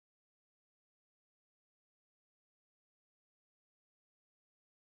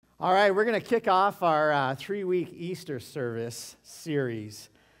All right, we're going to kick off our 3-week Easter service series.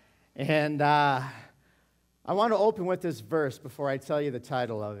 And I want to open with this verse before I tell you the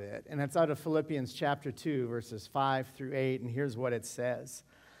title of it. And it's out of Philippians chapter 2, verses 5 through 8. And here's what it says.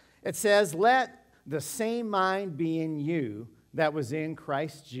 It says, "Let the same mind be in you that was in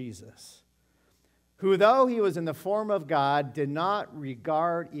Christ Jesus, who though he was in the form of God, did not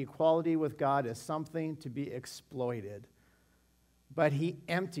regard equality with God as something to be exploited. But he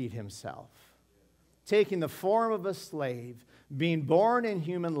emptied himself, taking the form of a slave, being born in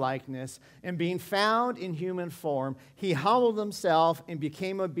human likeness, and being found in human form, he humbled himself and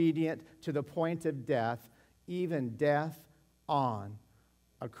became obedient to the point of death, even death on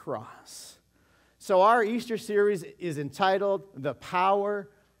a cross." So our Easter series is entitled, "The Power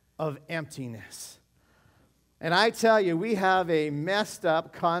of Emptiness." And I tell you, we have a messed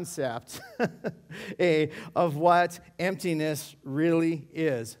up concept of what emptiness really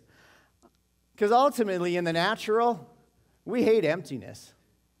is. Because ultimately, in the natural, we hate emptiness.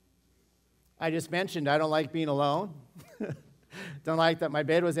 I just mentioned I don't like being alone. Don't like that my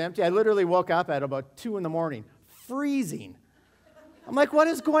bed was empty. I literally woke up at about 2 in the morning, freezing. I'm like, what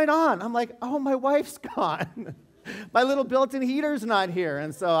is going on? I'm like, oh, my wife's gone. My little built-in heater's not here.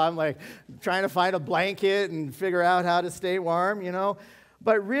 And so I'm like trying to find a blanket and figure out how to stay warm, you know.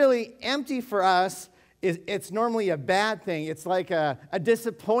 But really, empty for us it's normally a bad thing. It's like a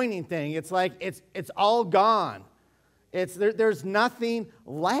disappointing thing. It's like it's all gone. There's nothing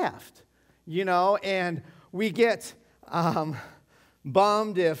left, you know. And we get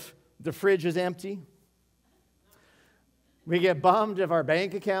bummed if the fridge is empty. We get bummed if our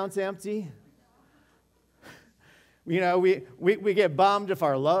bank account's empty. You know, we get bummed if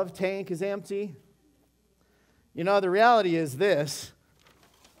our love tank is empty. You know, the reality is this.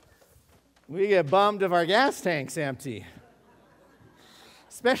 We get bummed if our gas tank's empty.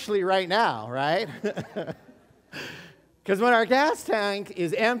 Especially right now, right? Because when our gas tank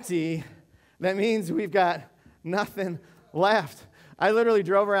is empty, that means we've got nothing left. I literally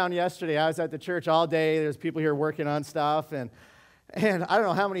drove around yesterday. I was at the church all day. There's people here working on stuff. And I don't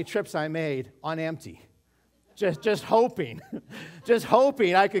know how many trips I made on empty. Just hoping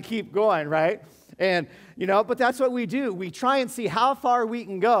I could keep going, right? And, you know, but that's what we do. We try and see how far we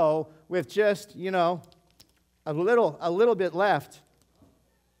can go with just, you know, a little bit left.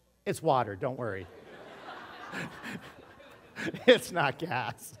 It's water, don't worry. It's not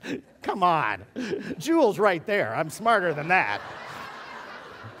gas. Come on. Jules right there. I'm smarter than that.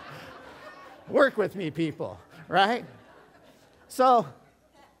 Work with me, people, right? So,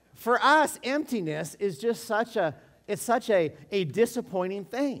 for us, emptiness is just such a disappointing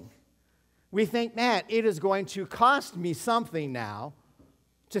thing. We think, man, it is going to cost me something now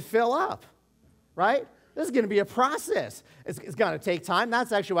to fill up, right? This is going to be a process. It's going to take time.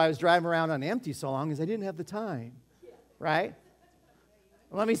 That's actually why I was driving around on empty so long, is I didn't have the time, right?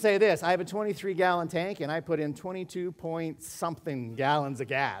 Let me say this. I have a 23-gallon tank, and I put in 22-point-something gallons of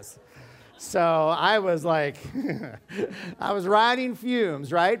gas. So I was like, I was riding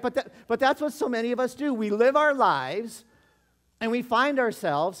fumes, right? But that's what so many of us do. We live our lives, and we find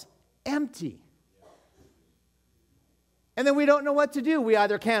ourselves empty. And then we don't know what to do. We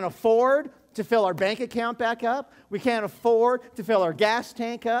either can't afford to fill our bank account back up. We can't afford to fill our gas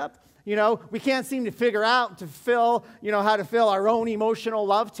tank up. You know, we can't seem to figure out to fill, you know, how to fill our own emotional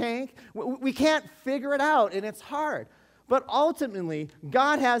love tank. We can't figure it out, and it's hard. But ultimately,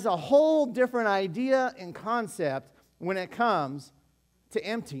 God has a whole different idea and concept when it comes to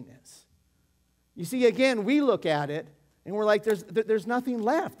emptiness. You see, again, we look at it and we're like, there's nothing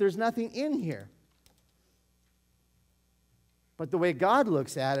left. There's nothing in here. But the way God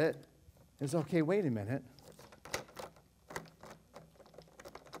looks at it is, okay, wait a minute.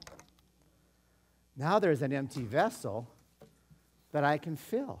 Now there's an empty vessel that I can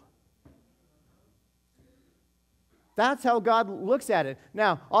fill. That's how God looks at it.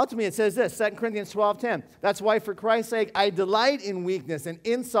 Now, ultimately, it says this, 2 Corinthians 12:10. That's why, for Christ's sake, I delight in weakness and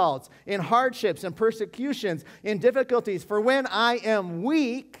insults, in hardships and persecutions, in difficulties. For when I am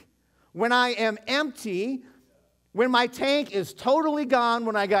weak, when I am empty, when my tank is totally gone,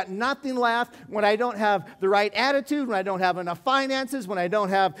 when I got nothing left, when I don't have the right attitude, when I don't have enough finances, when I don't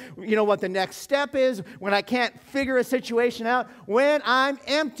have, you know, what the next step is, when I can't figure a situation out, when I'm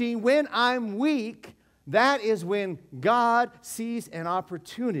empty, when I'm weak, that is when God sees an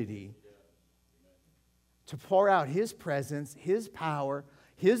opportunity to pour out His presence, His power,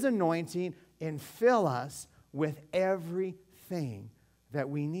 His anointing, and fill us with everything that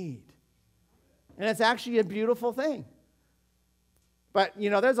we need. And it's actually a beautiful thing. But,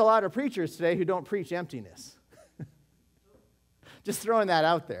 you know, there's a lot of preachers today who don't preach emptiness. Just throwing that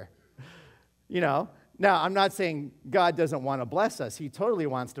out there. Now, I'm not saying God doesn't want to bless us. He totally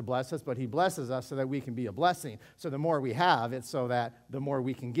wants to bless us, but he blesses us so that we can be a blessing. So the more we have, it's so that the more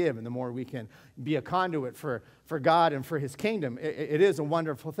we can give and the more we can be a conduit for God and for his kingdom. It is a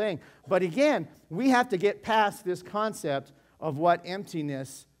wonderful thing. But again, we have to get past this concept of what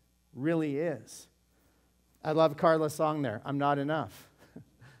emptiness really is. I love Carla's song there, I'm not enough.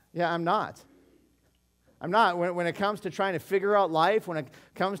 Yeah, I'm not. I'm not. When it comes to trying to figure out life, when it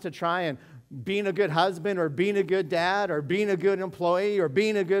comes to trying being a good husband or being a good dad or being a good employee or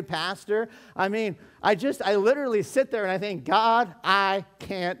being a good pastor, I literally sit there and I think, God, I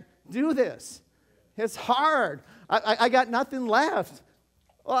can't do this. It's hard. I got nothing left.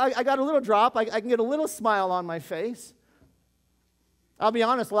 Well, I got a little drop. I can get a little smile on my face. I'll be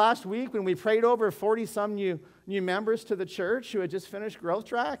honest, last week when we prayed over 40-some new members to the church who had just finished Growth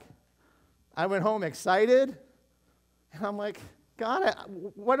Track, I went home excited, and I'm like, God,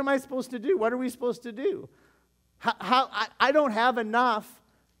 what am I supposed to do? What are we supposed to do? I don't have enough.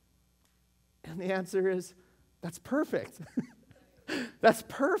 And the answer is, that's perfect. That's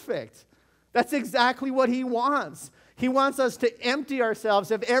perfect. That's exactly what he wants. He wants us to empty ourselves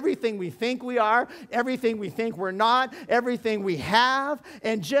of everything we think we are, everything we think we're not, everything we have,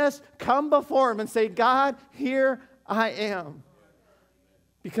 and just come before him and say, God, here I am.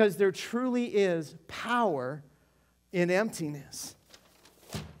 Because there truly is power in emptiness.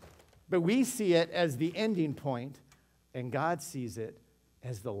 But we see it as the ending point, and God sees it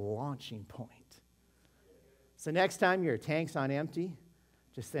as the launching point. So next time your tank's on empty,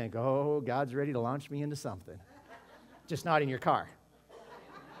 just think, oh, God's ready to launch me into something. Just not in your car.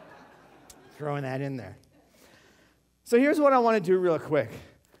 Throwing that in there. So here's what I want to do real quick.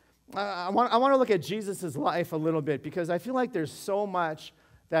 I want to look at Jesus' life a little bit because I feel like there's so much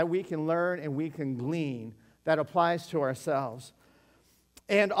that we can learn and we can glean that applies to ourselves.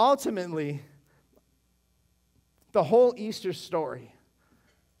 And ultimately, the whole Easter story,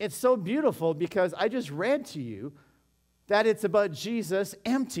 it's so beautiful because I just read to you that it's about Jesus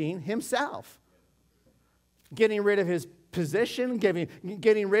emptying himself. Getting rid of his position,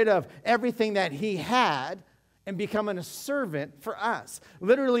 getting rid of everything that he had, and becoming a servant for us.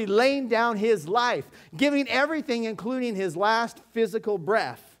 Literally laying down his life, giving everything, including his last physical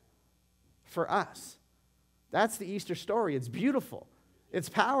breath, for us. That's the Easter story. It's beautiful. It's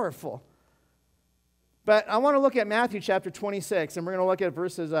powerful. But I want to look at Matthew chapter 26, and we're going to look at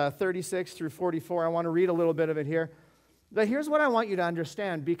verses 36 through 44. I want to read a little bit of it here. But here's what I want you to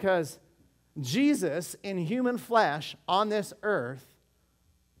understand, because Jesus in human flesh on this earth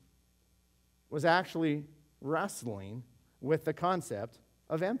was actually wrestling with the concept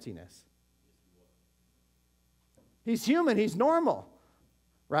of emptiness. He's human, he's normal,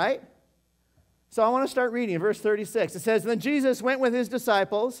 right? So I want to start reading verse 36. It says, then Jesus went with his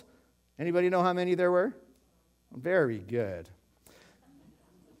disciples. Anybody know how many there were? Very good.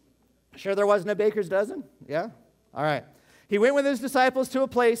 Sure there wasn't a baker's dozen? Yeah? All right. He went with his disciples to a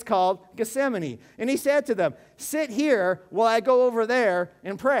place called Gethsemane, and he said to them, sit here while I go over there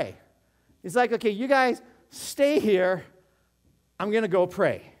and pray. He's like, okay, you guys stay here. I'm going to go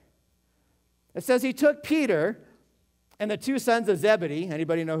pray. It says he took Peter and the two sons of Zebedee.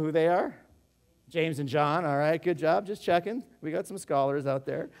 Anybody know who they are? James and John. All right, good job. Just checking. We got some scholars out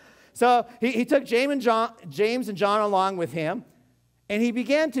there. So he took James and John along with him, and he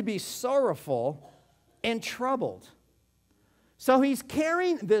began to be sorrowful and troubled. So he's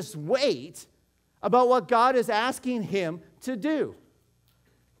carrying this weight about what God is asking him to do.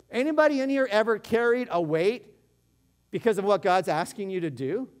 Anybody in here ever carried a weight because of what God's asking you to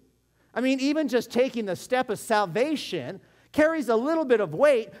do? I mean, even just taking the step of salvation carries a little bit of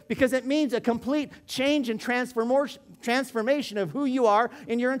weight because it means a complete change and transformation of who you are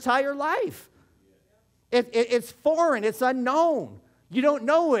in your entire life. It's foreign. It's unknown. You don't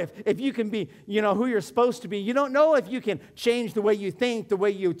know if you can be, who you're supposed to be. You don't know if you can change the way you think, the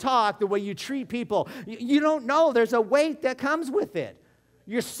way you talk, the way you treat people. You don't know. There's a weight that comes with it.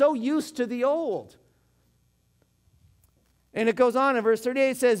 You're so used to the old. And it goes on in verse 38,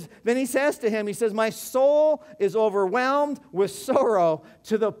 it says, then he says to him, he says, my soul is overwhelmed with sorrow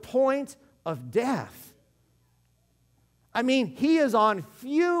to the point of death. I mean, he is on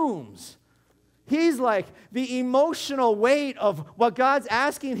fumes. He's like the emotional weight of what God's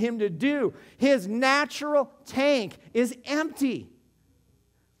asking him to do. His natural tank is empty.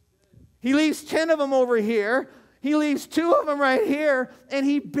 He leaves 10 of them over here. He leaves 2 of them right here. And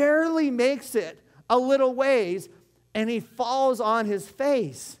he barely makes it a little ways. And he falls on his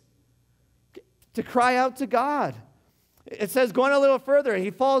face to cry out to God. It says, going a little further,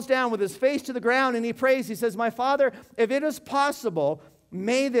 he falls down with his face to the ground and he prays. He says, my Father, if it is possible,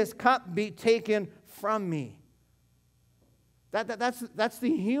 may this cup be taken from me. That's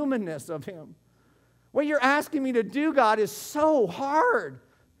the humanness of him. What you're asking me to do, God, is so hard.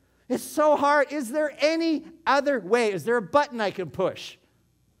 It's so hard. Is there any other way? Is there a button I can push?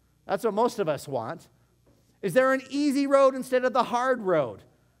 That's what most of us want. Is there an easy road instead of the hard road?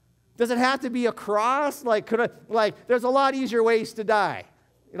 Does it have to be a cross? There's a lot easier ways to die.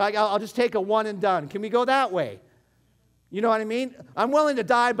 I'll just take a one and done. Can we go that way? You know what I mean? I'm willing to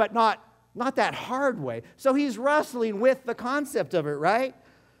die, but not that hard way. So he's wrestling with the concept of it, right?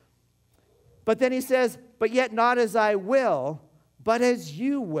 But then he says, but yet not as I will, but as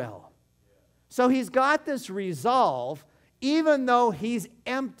you will. So he's got this resolve, even though he's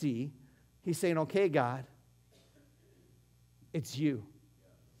empty, he's saying, okay, God, it's you.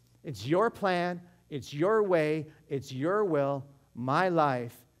 It's your plan. It's your way. It's your will. My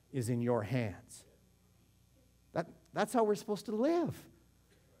life is in your hands. That's how we're supposed to live.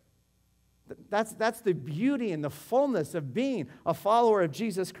 That's the beauty and the fullness of being a follower of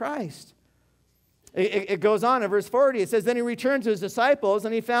Jesus Christ. It goes on in verse 40. It says, then he returned to his disciples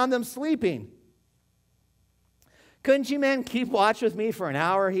and he found them sleeping. Couldn't you men keep watch with me for an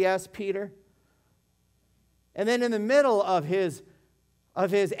hour, he asked Peter. And then in the middle of his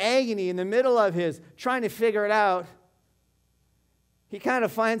agony, in the middle of his trying to figure it out, he kind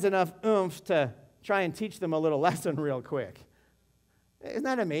of finds enough oomph to try and teach them a little lesson real quick. Isn't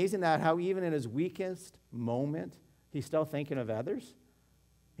that amazing that how even in his weakest moment, he's still thinking of others?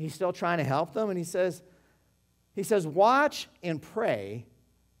 He's still trying to help them. And he says, watch and pray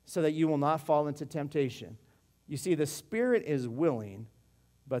so that you will not fall into temptation. You see, the spirit is willing,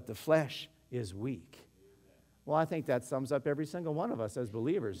 but the flesh is weak. Well, I think that sums up every single one of us as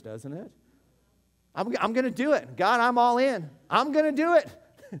believers, doesn't it? I'm going to do it. God, I'm all in. I'm going to do it.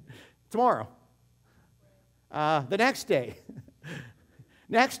 Tomorrow. The next day.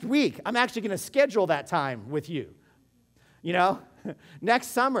 Next week. I'm actually going to schedule that time with you. You know? Next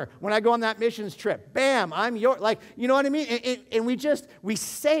summer, when I go on that missions trip, bam, I'm your, you know what I mean? And we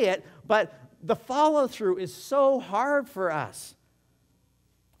say it, but the follow-through is so hard for us.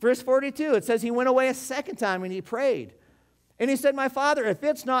 Verse 42, it says he went away a second time and he prayed. And he said, my Father, if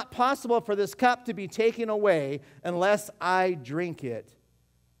it's not possible for this cup to be taken away unless I drink it,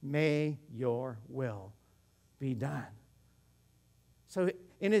 may your will be done. So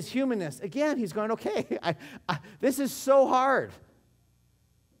in his humanness, again, he's going, okay, this is so hard.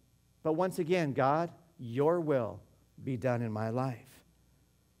 But once again, God, your will be done in my life.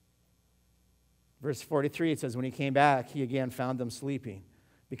 Verse 43, it says, when he came back, he again found them sleeping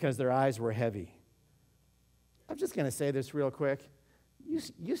because their eyes were heavy. I'm just going to say this real quick.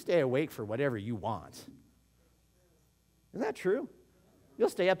 You stay awake for whatever you want. Isn't that true? You'll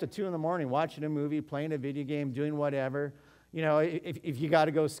stay up to 2 in the morning watching a movie, playing a video game, doing whatever. You know, if you got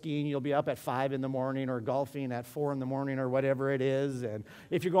to go skiing, you'll be up at 5 in the morning or golfing at 4 in the morning or whatever it is. And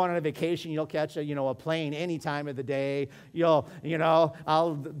if you're going on a vacation, you'll catch a plane any time of the day.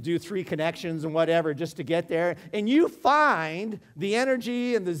 I'll do 3 connections and whatever just to get there. And you find the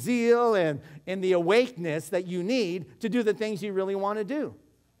energy and the zeal and the awakeness that you need to do the things you really want to do.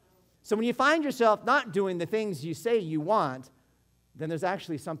 So when you find yourself not doing the things you say you want, then there's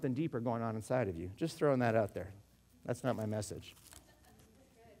actually something deeper going on inside of you. Just throwing that out there. That's not my message.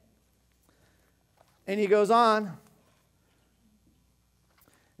 And he goes on,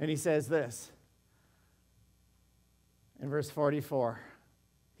 and he says this. In verse 44,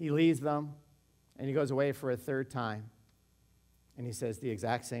 he leaves them, and he goes away for a third time. And he says the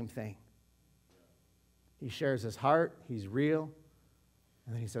exact same thing. He shares his heart. He's real.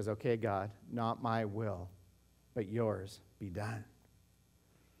 And then he says, okay, God, not my will, but yours be done.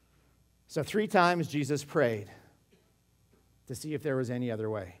 So 3 times Jesus prayed to see if there was any other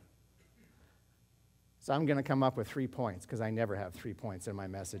way. So I'm going to come up with 3 points because I never have 3 points in my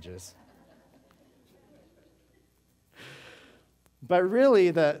messages. But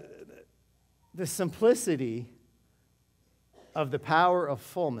really, the simplicity of the power of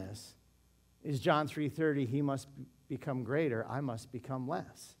fullness is John 3:30, he must become greater, I must become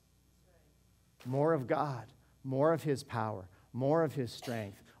less. More of God, more of his power, more of his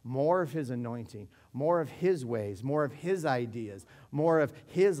strength, more of his anointing, more of his ways, more of his ideas, more of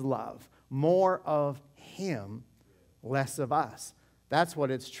his love, more of him, less of us. That's what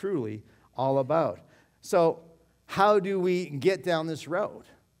it's truly all about. So how do we get down this road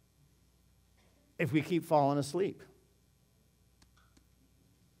if we keep falling asleep?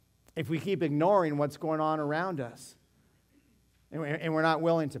 If we keep ignoring what's going on around us and we're not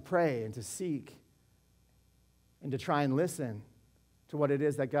willing to pray and to seek and to try and listen to what it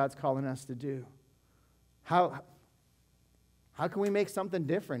is that God's calling us to do? How can we make something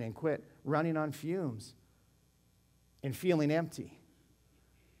different and quit running on fumes and feeling empty?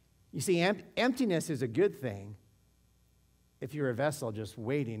 You see, emptiness is a good thing if you're a vessel just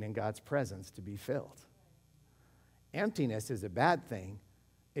waiting in God's presence to be filled. Emptiness is a bad thing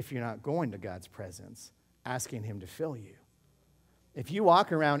if you're not going to God's presence, asking Him to fill you. If you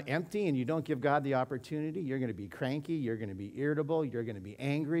walk around empty and you don't give God the opportunity, you're going to be cranky, you're going to be irritable, you're going to be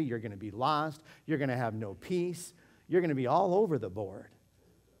angry, you're going to be lost, you're going to have no peace, you're going to be all over the board.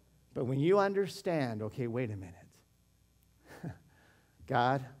 But when you understand, okay, wait a minute.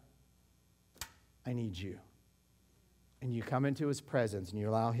 God, I need you. And you come into His presence and you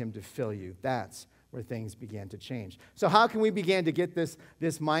allow Him to fill you. That's where things began to change. So how can we begin to get this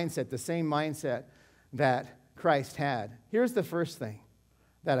mindset, the same mindset that Christ had? Here's the first thing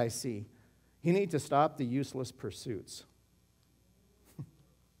that I see. You need to stop the useless pursuits.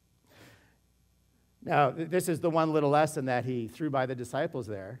 Now, this is the one little lesson that He threw by the disciples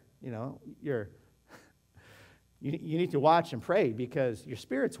there. You know, you need to watch and pray because your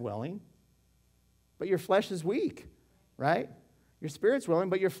spirit's willing, but your flesh is weak, right? Your spirit's willing,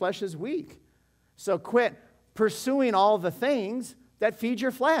 but your flesh is weak. So quit pursuing all the things that feed your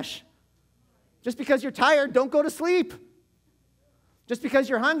flesh. Just because you're tired, don't go to sleep. Just because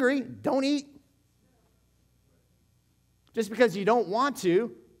you're hungry, don't eat. Just because you don't want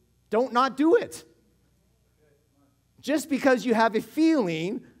to, don't not do it. Just because you have a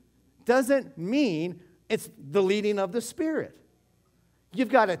feeling doesn't mean it's the leading of the Spirit. You've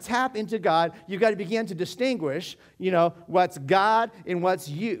got to tap into God. You've got to begin to distinguish, what's God and what's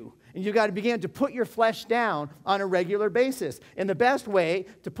you. And you've got to begin to put your flesh down on a regular basis. And the best way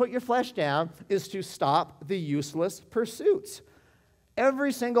to put your flesh down is to stop the useless pursuits.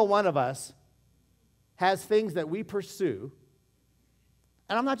 Every single one of us has things that we pursue.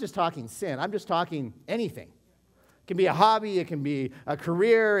 And I'm not just talking sin. I'm just talking anything. It can be a hobby. It can be a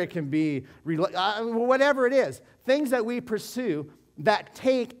career. It can be whatever it is. Things that we pursue that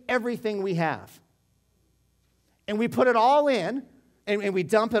take everything we have. And we put it all in. And we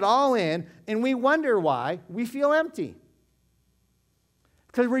dump it all in, and we wonder why we feel empty.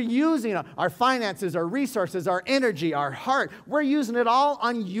 Because we're using our finances, our resources, our energy, our heart. We're using it all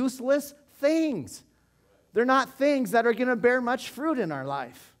on useless things. They're not things that are going to bear much fruit in our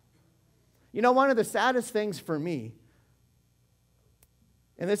life. One of the saddest things for me,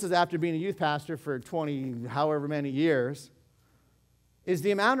 and this is after being a youth pastor for 20, however many years, is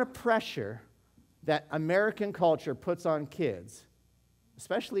the amount of pressure that American culture puts on kids,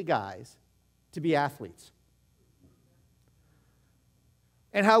 especially guys, to be athletes.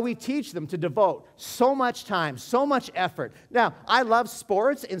 And how we teach them to devote so much time, so much effort. Now, I love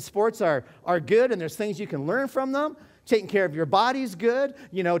sports, and sports are good, and there's things you can learn from them. Taking care of your body's good.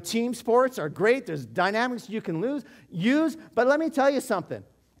 Team sports are great. There's dynamics you can use. But let me tell you something.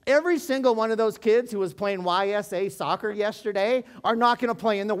 Every single one of those kids who was playing YSA soccer yesterday are not going to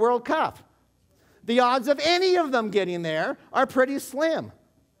play in the World Cup. The odds of any of them getting there are pretty slim.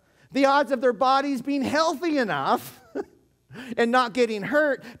 The odds of their bodies being healthy enough and not getting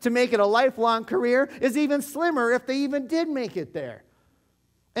hurt to make it a lifelong career is even slimmer if they even did make it there.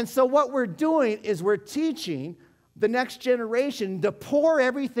 And so what we're doing is we're teaching the next generation to pour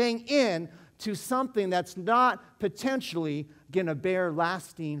everything in to something that's not potentially going to bear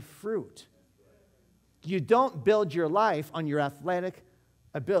lasting fruit. You don't build your life on your athletic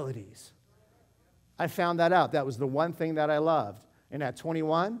abilities. I found that out. That was the one thing that I loved. And at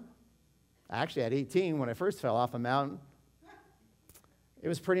 21, actually at 18, when I first fell off a mountain, it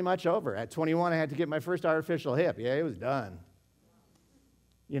was pretty much over. At 21, I had to get my first artificial hip. Yeah, it was done.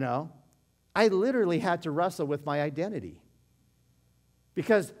 I literally had to wrestle with my identity.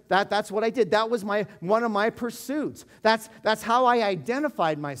 Because that's what I did. That was one of my pursuits. That's how I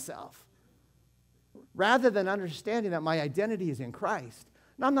identified myself. Rather than understanding that my identity is in Christ.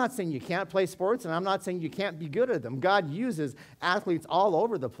 And I'm not saying you can't play sports, and I'm not saying you can't be good at them. God uses athletes all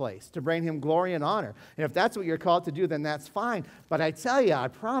over the place to bring Him glory and honor. And if that's what you're called to do, then that's fine. But I tell you, I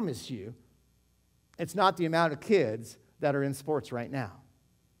promise you, it's not the amount of kids that are in sports right now.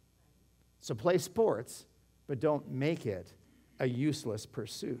 So play sports, but don't make it a useless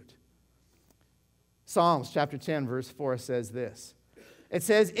pursuit. Psalms chapter 10, verse 4 says this. It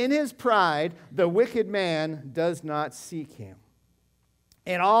says, "In his pride, the wicked man does not seek Him.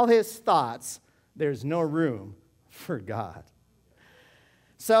 In all his thoughts, there's no room for God."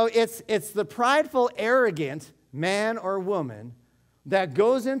 So it's the prideful, arrogant man or woman that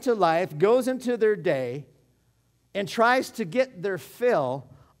goes into life, goes into their day, and tries to get their fill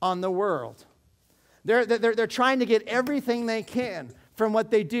on the world. They're trying to get everything they can from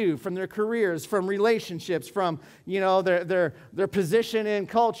what they do, from their careers, from relationships, from their position in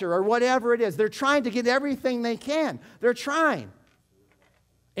culture or whatever it is. They're trying to get everything they can. They're trying.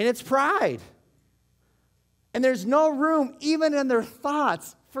 And it's pride. And there's no room, even in their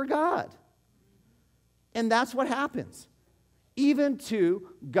thoughts, for God. And that's what happens, even to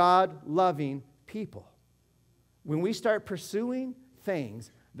God-loving people. When we start pursuing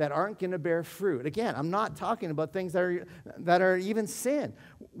things that aren't going to bear fruit. Again, I'm not talking about things that are even sin,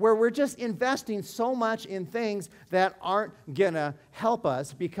 where we're just investing so much in things that aren't going to help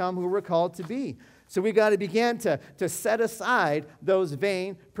us become who we're called to be. So we've got to begin to set aside those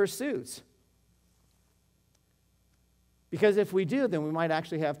vain pursuits. Because if we do, then we might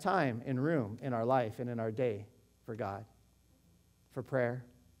actually have time and room in our life and in our day for God, for prayer.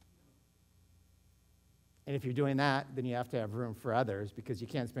 And if you're doing that, then you have to have room for others, because you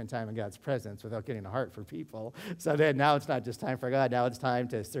can't spend time in God's presence without getting a heart for people. So then now it's not just time for God. Now it's time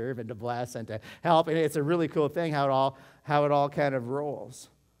to serve and to bless and to help. And it's a really cool thing how it all kind of rolls.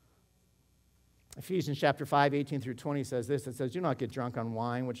 Ephesians chapter 5, 18 through 20 says this. It says, "Do not get drunk on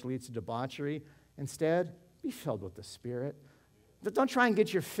wine, which leads to debauchery. Instead, be filled with the Spirit." Don't try and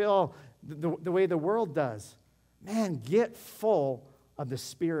get your fill the way the world does. Man, get full of the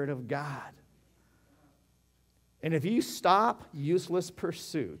Spirit of God. And if you stop useless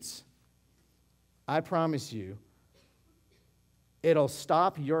pursuits, I promise you, it'll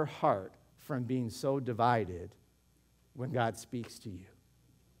stop your heart from being so divided when God speaks to you.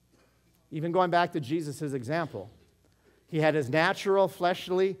 Even going back to Jesus' example, he had his natural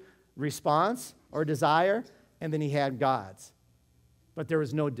fleshly response or desire, and then he had God's. But there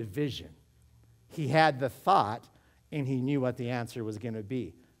was no division. He had the thought, and he knew what the answer was going to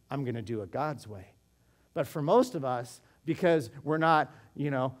be. I'm going to do it God's way. But for most of us, because we're not,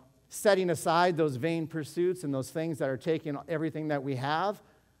 setting aside those vain pursuits and those things that are taking everything that we have,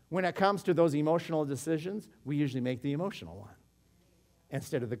 when it comes to those emotional decisions, we usually make the emotional one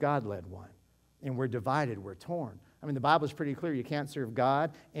instead of the God-led one. And we're divided, we're torn. I mean, the Bible is pretty clear. You can't serve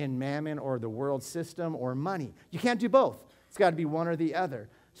God and mammon or the world system or money. You can't do both. It's got to be one or the other.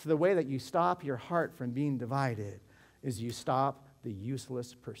 So the way that you stop your heart from being divided is you stop the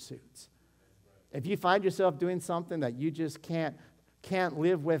useless pursuits. If you find yourself doing something that you just can't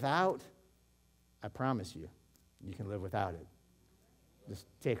live without, I promise you, you can live without it. Just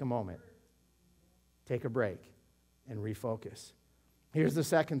take a moment, take a break, and refocus. Here's the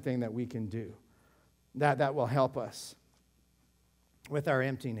second thing that we can do that will help us with our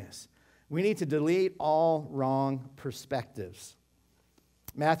emptiness. We need to delete all wrong perspectives.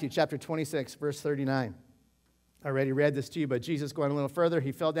 Matthew chapter 26, verse 39. I already read this to you, but Jesus, going a little further,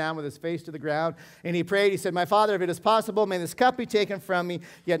 he fell down with his face to the ground, and he prayed. He said, "My Father, if it is possible, may this cup be taken from me,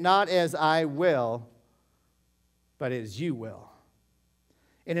 yet not as I will, but as you will."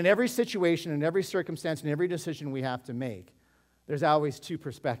 And in every situation, in every circumstance, in every decision we have to make, there's always two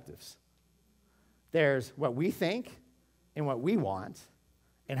perspectives. There's what we think and what we want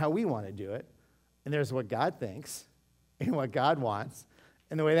and how we want to do it, and there's what God thinks and what God wants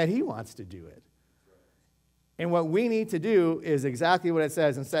and the way that he wants to do it. And what we need to do is exactly what it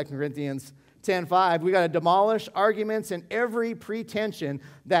says in 2 Corinthians 10:5. We got to demolish arguments and every pretension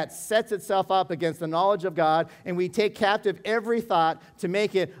that sets itself up against the knowledge of God, and we take captive every thought to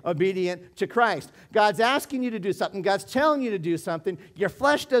make it obedient to Christ. God's asking you to do something. God's telling you to do something. Your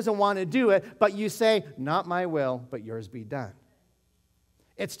flesh doesn't want to do it, but you say, "Not my will, but yours be done."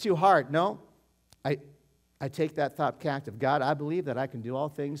 It's too hard. No, I take that thought captive. God, I believe that I can do all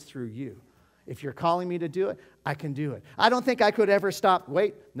things through you. If you're calling me to do it, I can do it. I don't think I could ever stop.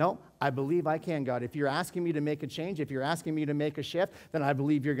 Wait, no, I believe I can, God. If you're asking me to make a change, if you're asking me to make a shift, then I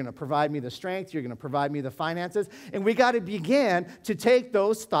believe you're going to provide me the strength, you're going to provide me the finances, and we got to begin to take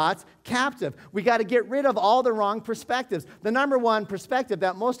those thoughts captive. We got to get rid of all the wrong perspectives. The number one perspective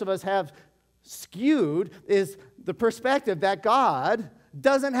that most of us have skewed is the perspective that God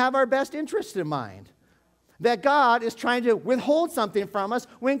doesn't have our best interest in mind. That God is trying to withhold something from us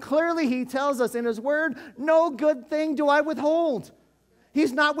when clearly he tells us in his word, "No good thing do I withhold."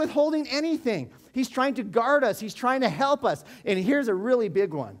 He's not withholding anything. He's trying to guard us. He's trying to help us. And here's a really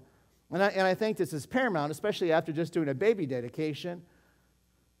big one. And I think this is paramount, especially after just doing a baby dedication.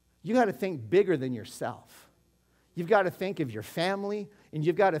 You got to think bigger than yourself. You've got to think of your family, and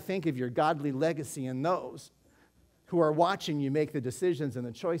you've got to think of your godly legacy in those who are watching you make the decisions and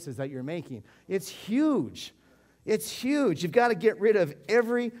the choices that you're making. It's huge. It's huge. You've got to get rid of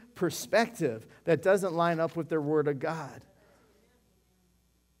every perspective that doesn't line up with the Word of God.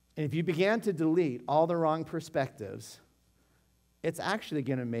 And if you begin to delete all the wrong perspectives, it's actually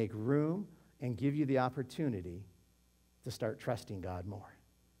going to make room and give you the opportunity to start trusting God more.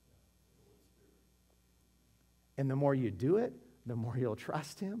 And the more you do it, the more you'll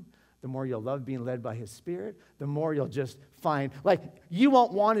trust him, the more you'll love being led by his Spirit, the more you'll just find, like, you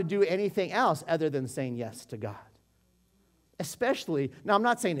won't want to do anything else other than saying yes to God. Especially, now I'm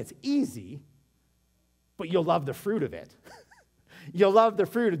not saying it's easy, but you'll love the fruit of it. You'll love the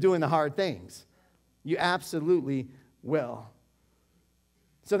fruit of doing the hard things. You absolutely will.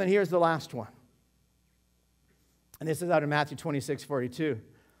 So then here's the last one. And this is out of Matthew 26:42.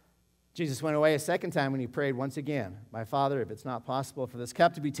 Jesus went away a second time when he prayed once again, "My Father, if it's not possible for this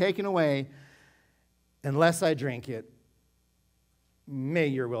cup to be taken away, unless I drink it, may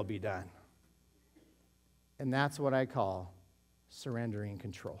your will be done." And that's what I call surrendering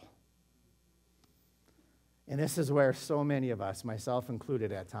control. And this is where so many of us, myself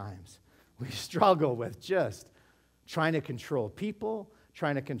included at times, we struggle with just trying to control people,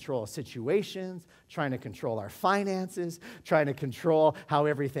 trying to control situations, trying to control our finances, trying to control how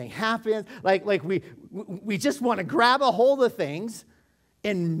everything happens. Like we just want to grab a hold of things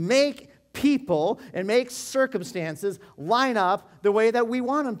and make people and make circumstances line up the way that we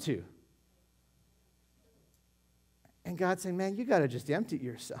want them to. And God's saying, man, you got to just empty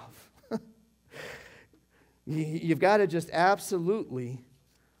yourself. You've got to just absolutely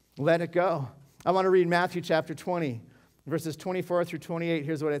let it go. I want to read Matthew chapter 20. Verses 24 through 28,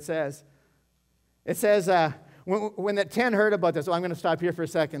 here's what it says. It says, when the 10 heard about this, I'm going to stop here for a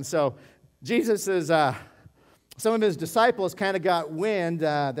second. So Jesus is, some of his disciples kind of got wind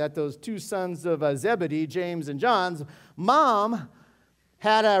that those two sons of Zebedee, James and John's mom,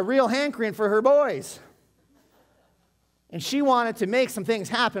 had a real hankering for her boys. And she wanted to make some things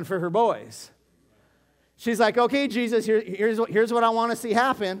happen for her boys. She's like, okay, Jesus, here's what I want to see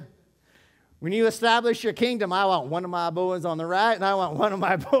happen. When you establish your kingdom, I want one of my boys on the right and I want one of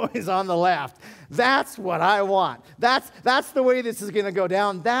my boys on the left. That's what I want. That's the way this is going to go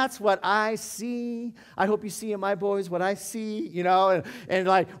down. That's what I see. I hope you see in my boys what I see, you know, and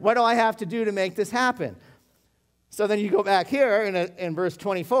like, what do I have to do to make this happen? So then you go back here in verse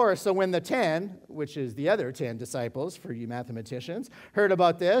 24. So when the 10, which is the other 10 disciples for you mathematicians, heard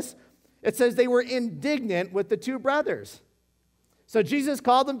about this, it says they were indignant with the two brothers. So Jesus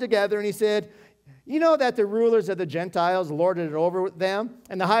called them together and he said, you know that the rulers of the Gentiles lorded it over them,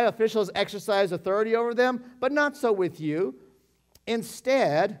 and the high officials exercise authority over them, but not so with you.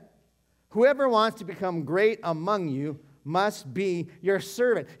 Instead, whoever wants to become great among you must be your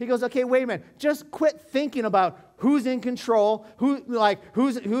servant. He goes, okay, wait a minute. Just quit thinking about who's in control,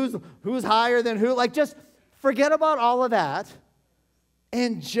 who's higher than who. Like, just forget about all of that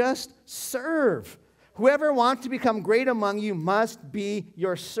and just serve. Whoever wants to become great among you must be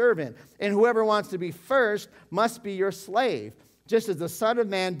your servant, and whoever wants to be first must be your slave, just as the Son of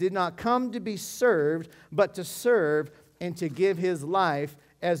Man did not come to be served, but to serve and to give his life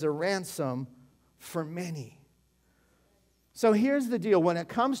as a ransom for many. So here's the deal. When it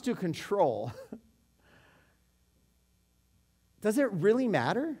comes to control, does it really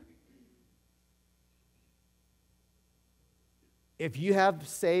matter if you have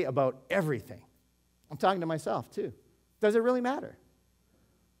say about everything? I'm talking to myself too. Does it really matter?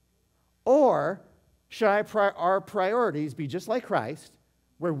 Or should our priorities be just like Christ,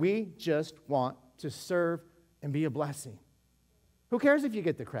 where we just want to serve and be a blessing? Who cares if you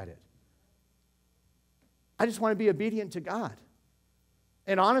get the credit? I just want to be obedient to God.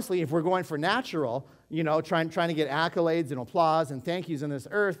 And honestly, if we're going for natural, you know, trying to get accolades and applause and thank yous on this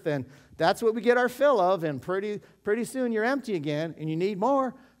earth, then that's what we get our fill of, and pretty soon you're empty again and you need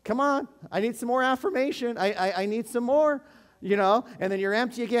more. Come on, I need some more affirmation. I need some more, you know, and then you're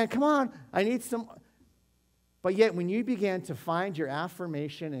empty again. Come on, I need some. But yet when you begin to find your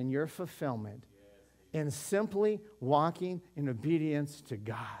affirmation and your fulfillment in simply walking in obedience to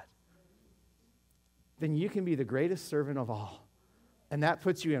God, then you can be the greatest servant of all. And that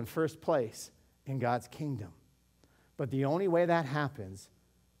puts you in first place in God's kingdom. But the only way that happens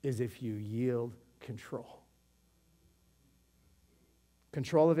is if you yield control.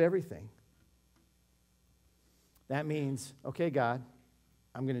 Control of everything. That means, okay, God,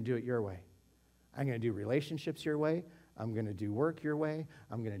 I'm going to do it your way. I'm going to do relationships your way. I'm going to do work your way.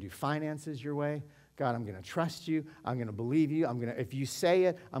 I'm going to do finances your way. God, I'm going to trust you. I'm going to believe you. If you say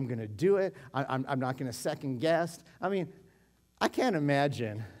it, I'm going to do it. I'm not going to second guess. I mean, I can't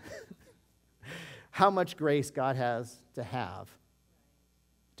imagine how much grace God has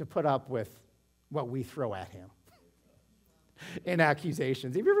to put up with what we throw at him in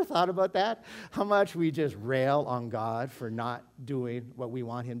accusations. Have you ever thought about that? How much we just rail on God for not doing what we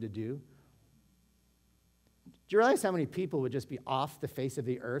want him to do? Do you realize how many people would just be off the face of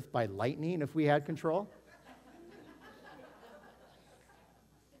the earth by lightning if we had control?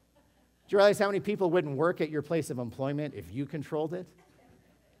 Do you realize how many people wouldn't work at your place of employment if you controlled it?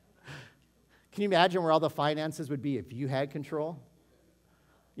 Can you imagine where all the finances would be if you had control?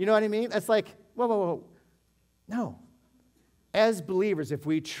 You know what I mean? It's like, whoa, whoa, whoa. No. As believers, if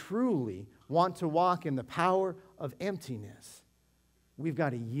we truly want to walk in the power of emptiness, we've got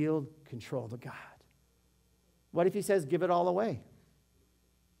to yield control to God. What if he says, give it all away?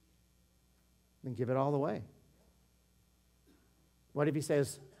 Then give it all away. What if he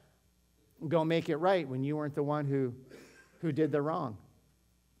says, go make it right when you weren't the one who did the wrong?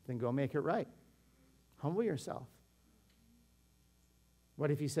 Then go make it right. Humble yourself.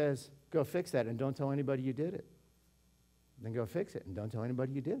 What if he says, go fix that and don't tell anybody you did it? Then go fix it and don't tell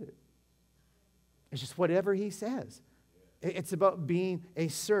anybody you did it. It's just whatever he says. It's about being a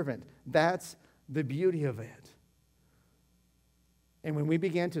servant. That's the beauty of it. And when we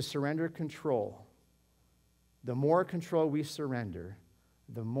begin to surrender control, the more control we surrender,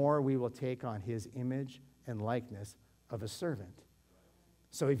 the more we will take on his image and likeness of a servant.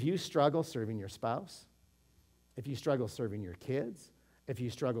 So if you struggle serving your spouse, if you struggle serving your kids, if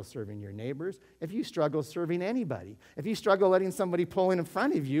you struggle serving your neighbors, if you struggle serving anybody, if you struggle letting somebody pull in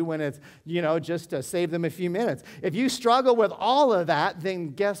front of you when it's, just to save them a few minutes, if you struggle with all of that, then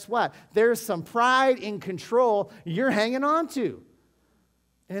guess what? There's some pride in control you're hanging on to.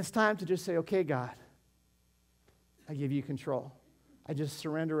 And it's time to just say, okay, God, I give you control. I just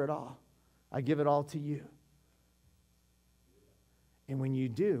surrender it all. I give it all to you. And when you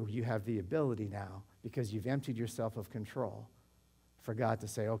do, you have the ability now, because you've emptied yourself of control, for God to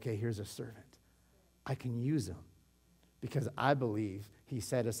say, okay, here's a servant. I can use him because I believe he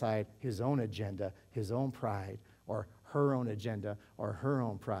set aside his own agenda, his own pride, or her own agenda, or her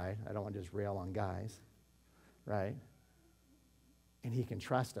own pride. I don't want to just rail on guys, right? And he can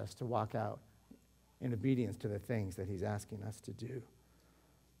trust us to walk out in obedience to the things that he's asking us to do.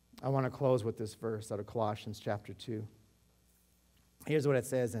 I want to close with this verse out of Colossians chapter 2. Here's what it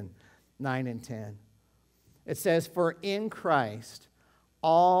says in 9 and 10. It says, for in Christ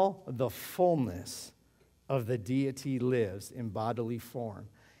all the fullness of the deity lives in bodily form.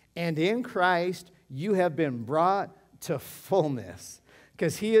 And in Christ you have been brought to fullness,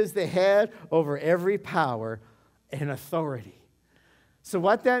 because he is the head over every power and authority. So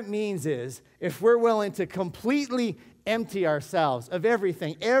what that means is, if we're willing to completely empty ourselves of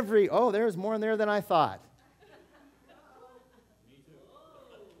everything, there's more in there than I thought.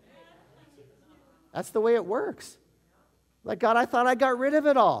 That's the way it works. Like, God, I thought I got rid of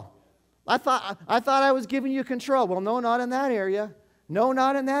it all. I thought I was giving you control. Well, no, not in that area. No,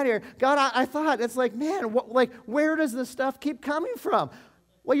 not in that area. God, I thought, it's like, man, where does this stuff keep coming from?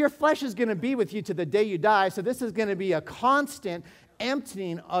 Well, your flesh is going to be with you to the day you die, so this is going to be a constant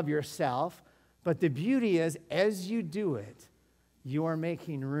emptying of yourself. But the beauty is, as you do it, you are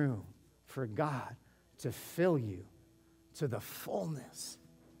making room for God to fill you to the fullness.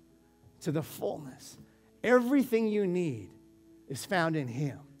 To the fullness. Everything you need is found in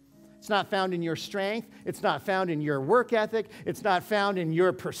him. It's not found in your strength. It's not found in your work ethic. It's not found in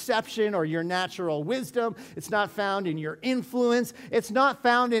your perception or your natural wisdom. It's not found in your influence. It's not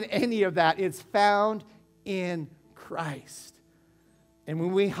found in any of that. It's found in Christ. And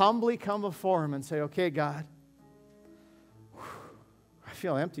when we humbly come before him and say, okay, God, I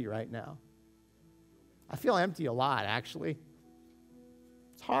feel empty right now. I feel empty a lot, actually.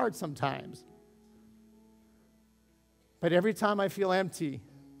 It's hard sometimes. But every time I feel empty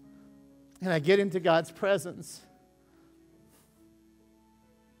and I get into God's presence,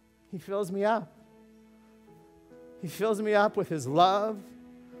 he fills me up. He fills me up with his love.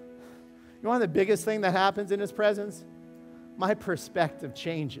 You know, one of the biggest things that happens in his presence? My perspective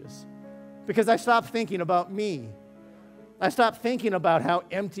changes. Because I stop thinking about me. I stop thinking about how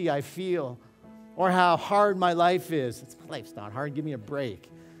empty I feel or how hard my life is. My life's not hard. Give me a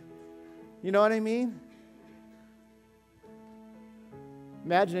break. You know what I mean?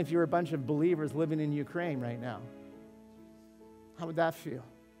 Imagine if you were a bunch of believers living in Ukraine right now. How would that feel?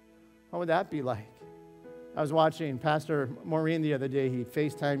 What would that be like? I was watching Pastor Maureen the other day. He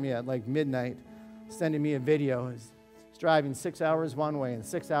FaceTimed me at like midnight, sending me a video. He's driving 6 hours one way and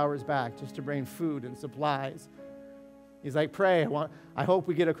 6 hours back just to bring food and supplies. He's like, pray. I hope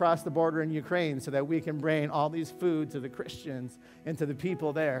we get across the border in Ukraine so that we can bring all these food to the Christians and to the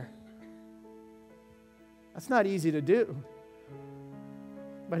people there. That's not easy to do.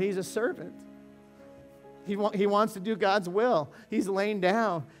 But he's a servant. He wants to do God's will. He's laying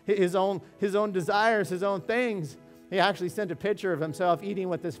down his own desires, his own things. He actually sent a picture of himself eating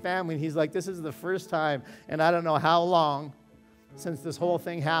with his family. And he's like, this is the first time, and I don't know how long since this whole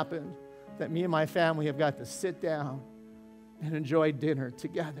thing happened, that me and my family have got to sit down and enjoy dinner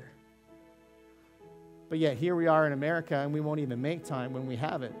together. But yet here we are in America, and we won't even make time when we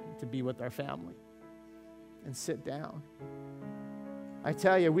have it to be with our family and sit down. I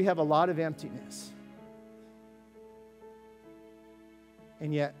tell you, we have a lot of emptiness.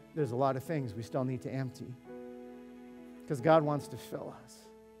 And yet there's a lot of things we still need to empty, because God wants to fill us.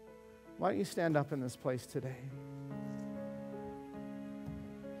 Why don't you stand up in this place today?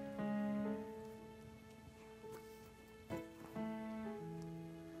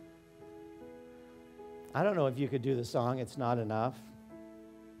 I don't know if you could do the song, It's Not Enough.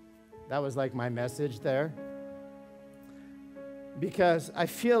 That was like my message there. Because I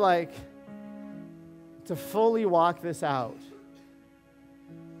feel like to fully walk this out,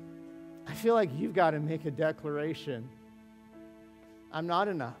 I feel like you've got to make a declaration. I'm not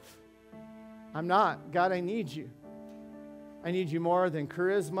enough. I'm not. God, I need you. I need you more than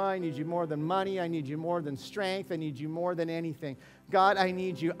charisma. I need you more than money. I need you more than strength. I need you more than anything. God, I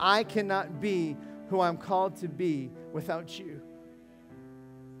need you. I cannot be who I'm called to be without you.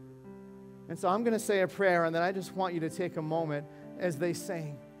 And so I'm going to say a prayer, and then I just want you to take a moment as they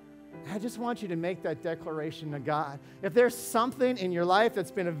sing. I just want you to make that declaration to God. If there's something in your life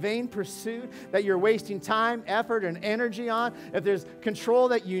that's been a vain pursuit, that you're wasting time, effort, and energy on, if there's control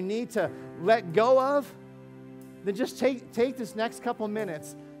that you need to let go of, then just take this next couple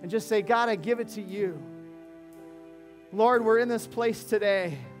minutes and just say, God, I give it to you. Lord, we're in this place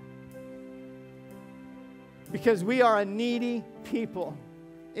today because we are a needy people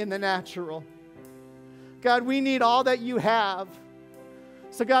in the natural. God, we need all that you have.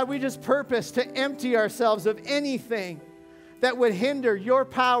 So God, we just purpose to empty ourselves of anything that would hinder your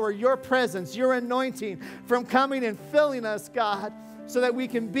power, your presence, your anointing from coming and filling us, God, so that we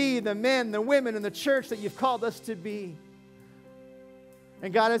can be the men, the women in the church that you've called us to be.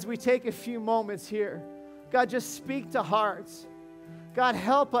 And God, as we take a few moments here, God, just speak to hearts. God,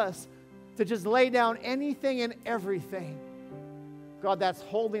 help us to just lay down anything and everything, God, that's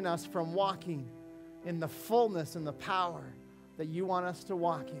holding us from walking in the fullness and the power that you want us to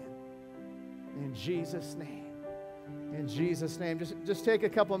walk in. In Jesus' name. In Jesus' name. Just take a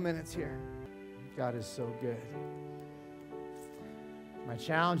couple of minutes here. God is so good. My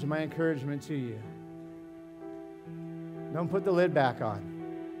challenge and my encouragement to you: don't put the lid back on.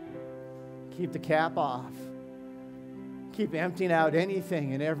 Keep the cap off. Keep emptying out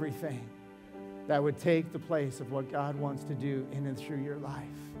anything and everything that would take the place of what God wants to do in and through your life.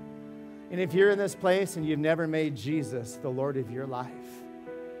 And if you're in this place and you've never made Jesus the Lord of your life,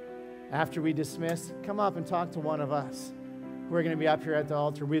 after we dismiss, come up and talk to one of us. We're going to be up here at the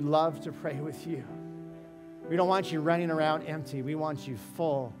altar. We'd love to pray with you. We don't want you running around empty. We want you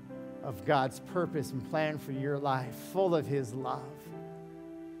full of God's purpose and plan for your life, full of His love.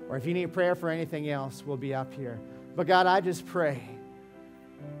 Or if you need prayer for anything else, we'll be up here. But God, I just pray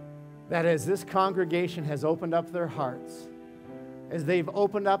that as this congregation has opened up their hearts, as they've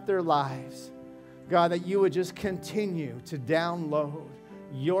opened up their lives, God, that you would just continue to download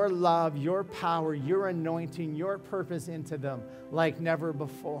your love, your power, your anointing, your purpose into them like never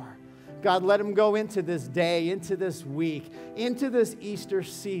before. God, let them go into this day, into this week, into this Easter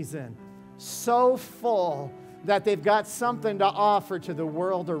season so full that they've got something to offer to the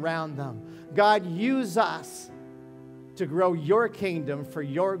world around them. God, use us to grow your kingdom for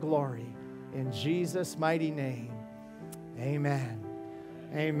your glory. In Jesus' mighty name, amen.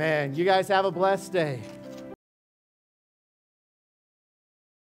 Amen. You guys have a blessed day.